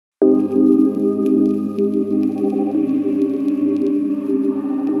Hello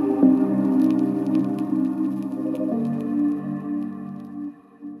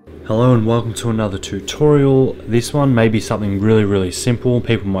and welcome to another tutorial. This one may be something really simple.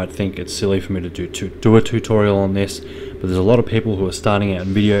 People might think it's silly for me to do a tutorial on this, but there's a lot of people who are starting out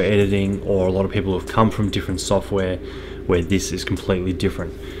in video editing, or a lot of people who have come from different software where this is completely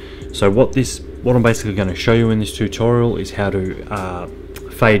different. So what I'm basically going to show you in this tutorial is how to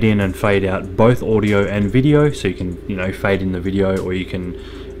fade in and fade out both audio and video. So you can fade in the video, or you can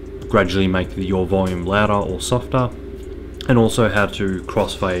gradually make your volume louder or softer. And also how to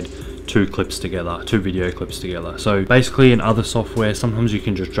crossfade two video clips together. So basically in other software, sometimes you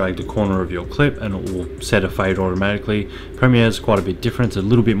can just drag the corner of your clip and it will set a fade automatically. Premiere is quite a bit different, it's a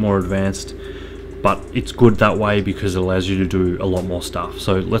little bit more advanced, but it's good that way because it allows you to do a lot more stuff.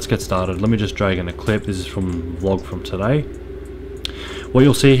 So let's get started. Let me just drag in a clip. This is from vlog from today. What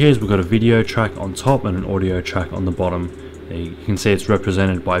you'll see here is we've got a video track on top and an audio track on the bottom. You can see it's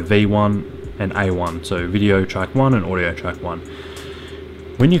represented by V1 and A1, so video track 1 and audio track 1.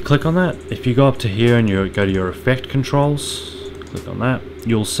 When you click on that, if you go up to here and you go to your effect controls, click on that,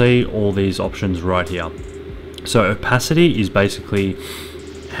 you'll see all these options right here. So opacity is basically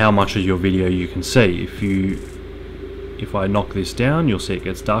how much of your video you can see. If I knock this down, you'll see it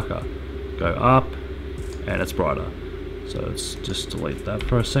gets darker. Go up and it's brighter. So let's just delete that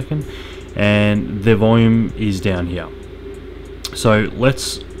for a second. And the volume is down here. So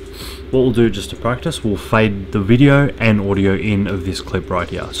what we'll do just to practice, we'll fade the video and audio in of this clip right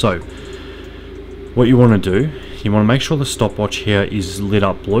here. So what you want to do, you want to make sure the stopwatch here is lit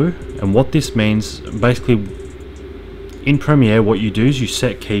up blue. And what this means, basically in Premiere, what you do is you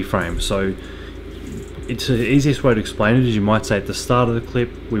set keyframes. So it's the easiest way to explain it is you might say at the start of the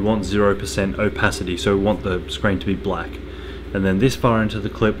clip, we want 0% opacity. So we want the screen to be black. And then this far into the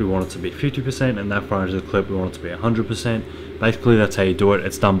clip we want it to be 50%, and that far into the clip we want it to be 100%. Basically that's how you do it.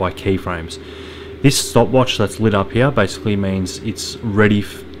 It's done by keyframes. This stopwatch that's lit up here basically means it's ready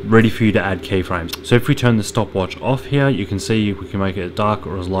for you to add keyframes. So if we turn the stopwatch off here, you can see we can make it dark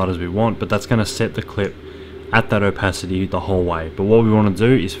or as light as we want, but that's going to set the clip at that opacity the whole way. But what we want to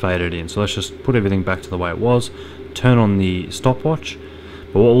do is fade it in. So let's just put everything back to the way it was, turn on the stopwatch.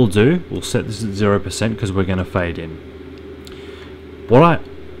 But what we'll do, we'll set this at 0% because we're going to fade in. What I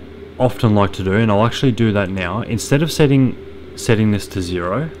often like to do, and I'll actually do that now, instead of setting this to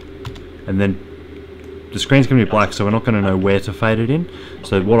 0, and then the screen's going to be black, so we're not going to know where to fade it in.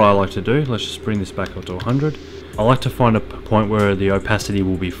 So what I like to do, let's just bring this back up to 100. I like to find a point where the opacity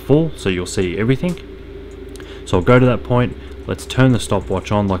will be full, so you'll see everything. So I'll go to that point, let's turn the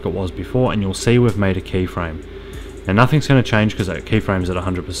stopwatch on like it was before, and you'll see we've made a keyframe. Now nothing's going to change because that keyframe's at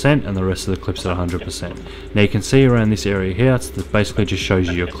 100% and the rest of the clip's at 100%. Now you can see around this area here, it basically just shows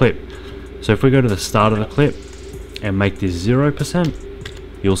you your clip. So if we go to the start of the clip and make this 0%,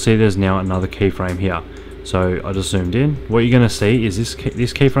 you'll see there's now another keyframe here. So I just zoomed in. What you're going to see is this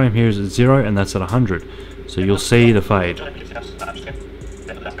keyframe here is at 0 and that's at 100. So you'll see the fade.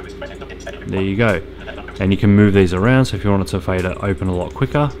 There you go. And you can move these around, so if you want it to fade it open a lot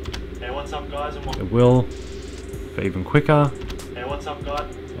quicker, it will. Even quicker. Hey, what's up, guys?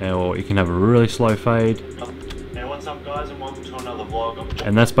 Or you can have a really slow fade. Hey, what's up, guys, and welcome to another vlog.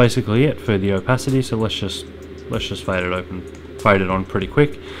 And that's basically it for the opacity. So let's just fade it on pretty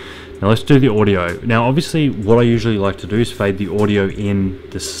quick. Now let's do the audio. Now obviously what I usually like to do is fade the audio in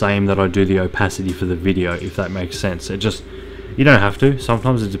the same that I do the opacity for the video, if that makes sense. You don't have to.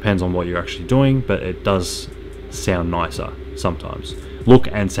 Sometimes it depends on what you're actually doing, but it does sound nicer sometimes. Look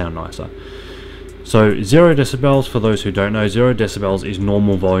and sound nicer. So 0 decibels, for those who don't know, 0 decibels is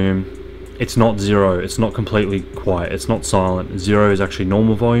normal volume. It's not 0, it's not completely quiet, it's not silent. 0 is actually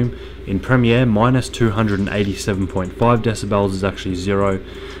normal volume. In Premiere, minus 287.5 decibels is actually 0.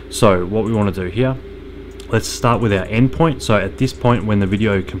 So what we want to do here, let's start with our endpoint. So at this point, when the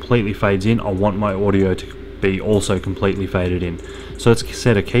video completely fades in, I want my audio to be also completely faded in. So let's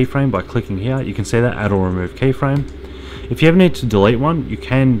set a keyframe by clicking here. You can see that add or remove keyframe. If you ever need to delete one, you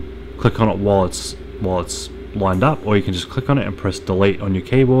can click on it while it's lined up, or you can just click on it and press delete on your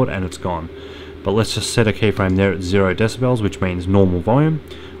keyboard and it's gone. But let's just set a keyframe there at 0 decibels, which means normal volume.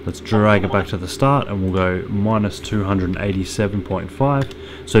 Let's drag it back to the start and we'll go minus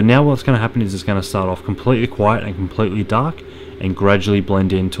 287.5. So now what's going to happen is it's going to start off completely quiet and completely dark and gradually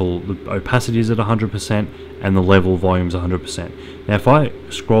blend in till the opacity is at 100% and the level volume is 100%. Now if I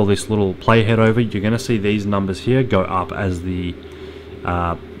scroll this little playhead over, you're going to see these numbers here go up as the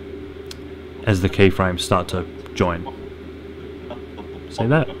keyframes start to join. See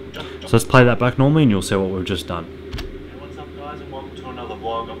that? So let's play that back normally and you'll see what we've just done. Hey, what's up, guys, and welcome to another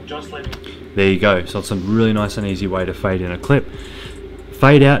vlog. I'm just leaving. There you go. So it's a really nice and easy way to fade in a clip.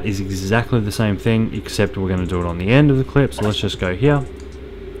 Fade out is exactly the same thing, except we're going to do it on the end of the clip. So let's just go here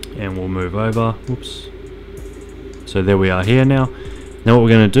and we'll move over. Whoops. So there we are here now. Now what we're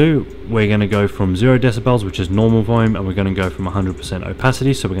going to do, we're going to go from 0 decibels, which is normal volume, and we're going to go from 100%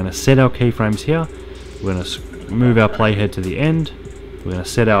 opacity. So we're going to set our keyframes here. We're going to move our playhead to the end. We're going to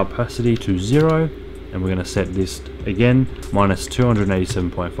set our opacity to 0, and we're going to set this again, minus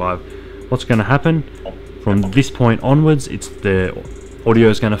 287.5. What's going to happen? From this point onwards, it's the audio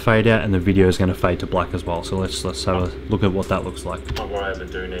is going to fade out and the video is going to fade to black as well. So let's have a look at what that looks like. If I ever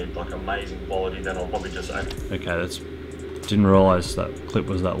do need like amazing quality, then I'll probably just okay, didn't realize that clip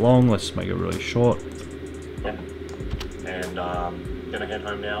was that long. Let's make it really short. yeah. And gonna head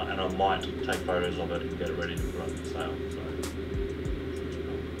home now, and I might take photos of it and get it ready to put up for sale.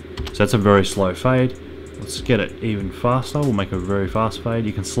 So that's a very slow fade. Let's get it even faster. We'll make a very fast fade.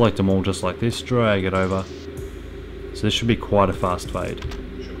 You can select them all just like this, drag it over. So this should be quite a fast fade.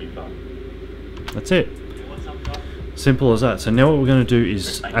 Should be fun. That's it. Simple as that. So now what we're going to do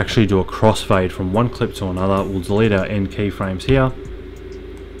is actually do a crossfade from one clip to another. We'll delete our end keyframes here.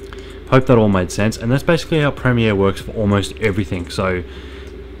 Hope that all made sense. And that's basically how Premiere works for almost everything. So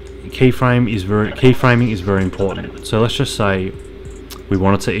keyframing is very important. So let's just say we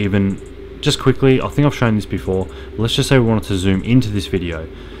wanted to even, just quickly, I think I've shown this before. Let's just say we wanted to zoom into this video.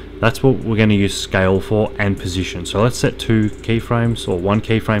 That's what we're going to use scale for, and position. So let's set 2 keyframes, or 1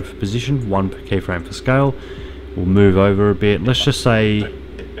 keyframe for position, 1 keyframe for scale. We'll move over a bit. Let's just say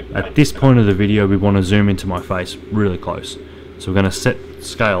at this point of the video we want to zoom into my face really close. So we're going to set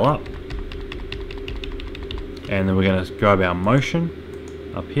scale up, and then we're going to grab our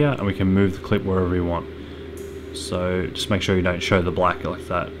motion up here, and we can move the clip wherever we want. So just make sure you don't show the black like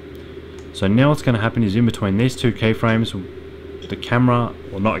that. So now what's going to happen is in between these 2 keyframes, the camera,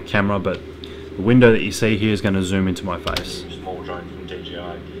 well not a camera, but the window that you see here is going to zoom into my face. Small drone from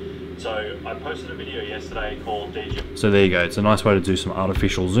DJI. So I posted a video yesterday called DJI. So there you go. It's a nice way to do some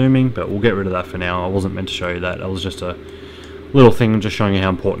artificial zooming, but we'll get rid of that for now. I wasn't meant to show you that. That was just a little thing just showing you how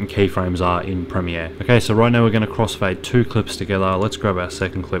important keyframes are in Premiere. Okay, so right now we're going to crossfade 2 clips together. Let's grab our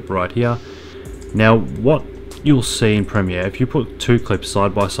second clip right here. Now what you'll see in Premiere, if you put 2 clips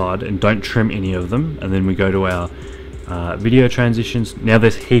side by side and don't trim any of them, and then we go to our video transitions. Now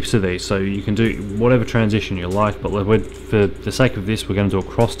there's heaps of these, so you can do whatever transition you like, but for the sake of this we're going to do a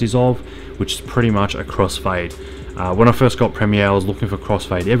cross dissolve, which is pretty much a crossfade. When I first got Premiere I was looking for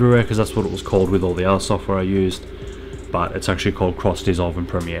crossfade everywhere because that's what it was called with all the other software I used, but it's actually called cross dissolve in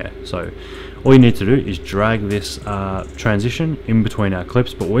Premiere. So all you need to do is drag this transition in between our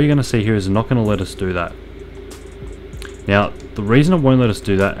clips, but what you're going to see here is not going to let us do that. Now the reason it won't let us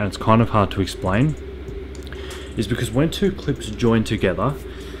do that, and it's kind of hard to explain, is because when 2 clips join together,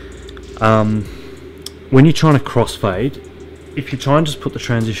 when you're trying to crossfade, if you try and just put the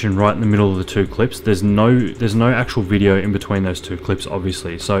transition right in the middle of the 2 clips, there's no actual video in between those 2 clips,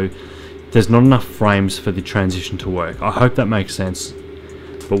 obviously, so there's not enough frames for the transition to work. I hope that makes sense.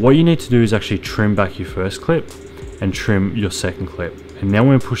 But what you need to do is actually trim back your first clip and trim your second clip, and now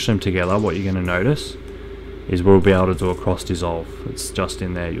when we push them together, what you're going to notice is we'll be able to do a cross dissolve. It's just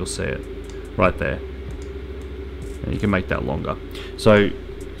in there, you'll see it right there. And you can make that longer. So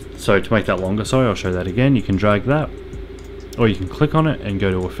to make that longer, sorry, I'll show that again. You can drag that, or you can click on it and go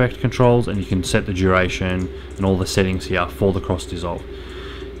to effect controls, and you can set the duration and all the settings here for the cross dissolve.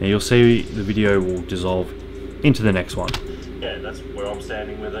 Now you'll see the video will dissolve into the next one. Yeah, that's where I'm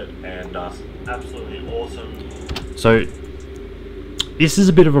standing with it, and absolutely awesome. So this is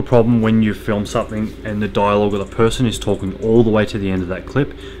a bit of a problem when you film something and the dialogue or the person is talking all the way to the end of that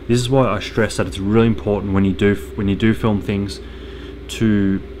clip. This is why I stress that it's really important when you do film things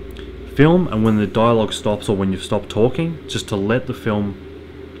to film, and when the dialogue stops or when you've stopped talking, just to let the film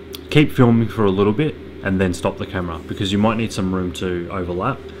keep filming for a little bit and then stop the camera, because you might need some room to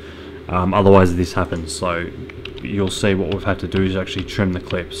overlap. Otherwise this happens. So you'll see what we've had to do is actually trim the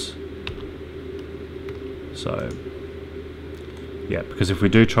clips. So yeah, because if we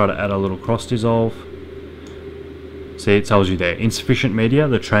do try to add a little cross dissolve, see, it tells you there, insufficient media,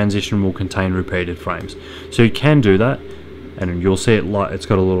 the transition will contain repeated frames. So you can do that, and you'll see it's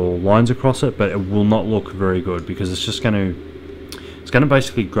got a little lines across it, but it will not look very good because it's just going to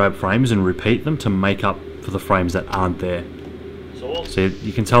basically grab frames and repeat them to make up for the frames that aren't there. So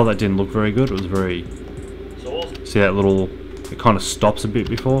you can tell that didn't look very good. It was very, see that little, it kind of stops a bit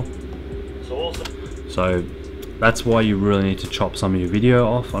before. So that's why you really need to chop some of your video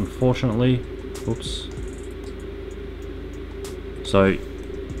off, unfortunately. Oops. So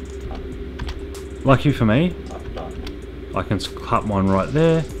lucky for me, I can cut one right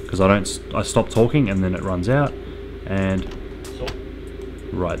there because I stop talking and then it runs out, and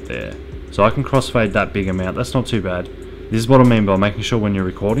right there. So I can crossfade that big amount. That's not too bad. This is what I mean by making sure when you're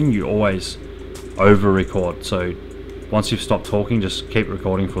recording you always over record. So once you've stopped talking, just keep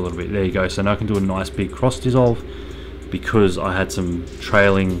recording for a little bit. There you go. So now I can do a nice big cross dissolve because I had some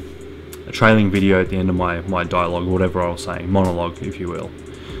trailing video at the end of my dialogue, whatever I was saying, monologue if you will.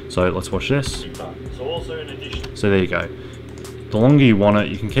 So let's watch this. So there you go. The longer you want it,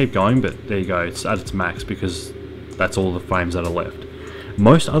 you can keep going, but there you go, it's at its max because that's all the frames that are left.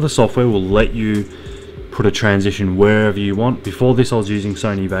 Most other software will let you put a transition wherever you want. Before this I was using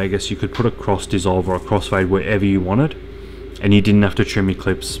Sony Vegas. You could put a cross dissolve or a crossfade wherever you wanted, and you didn't have to trim your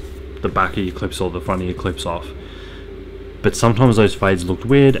clips, the back of your clips or the front of your clips off. But sometimes those fades looked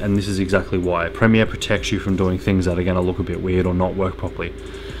weird, and this is exactly why. Premiere protects you from doing things that are going to look a bit weird or not work properly.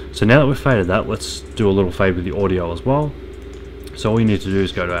 So now that we've faded that, let's do a little fade with the audio as well. So all you need to do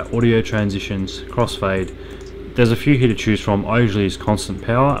is go to our audio transitions, crossfade. There's a few here to choose from. I usually use constant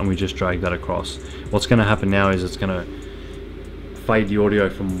power and we just drag that across. What's going to happen now is it's going to fade the audio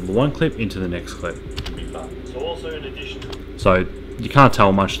from the one clip into the next clip. So you can't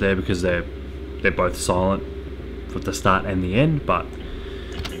tell much there because they're both silent for the start and the end, but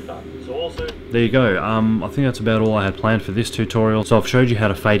there you go. I think that's about all I had planned for this tutorial. So I've showed you how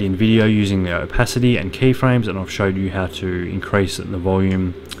to fade in video using the opacity and keyframes, and I've showed you how to increase the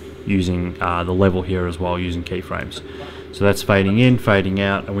volume using the level here as well using keyframes. So that's fading in, fading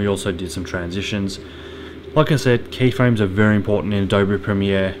out, and we also did some transitions. Like I said, keyframes are very important in Adobe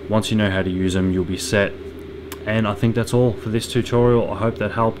Premiere. Once you know how to use them, you'll be set. And I think that's all for this tutorial. I hope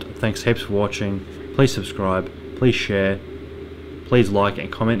that helped. Thanks heaps for watching. Please subscribe, please share, please like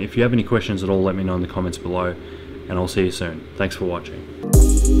and comment. If you have any questions at all, let me know in the comments below, and I'll see you soon. Thanks for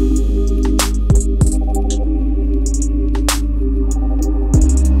watching.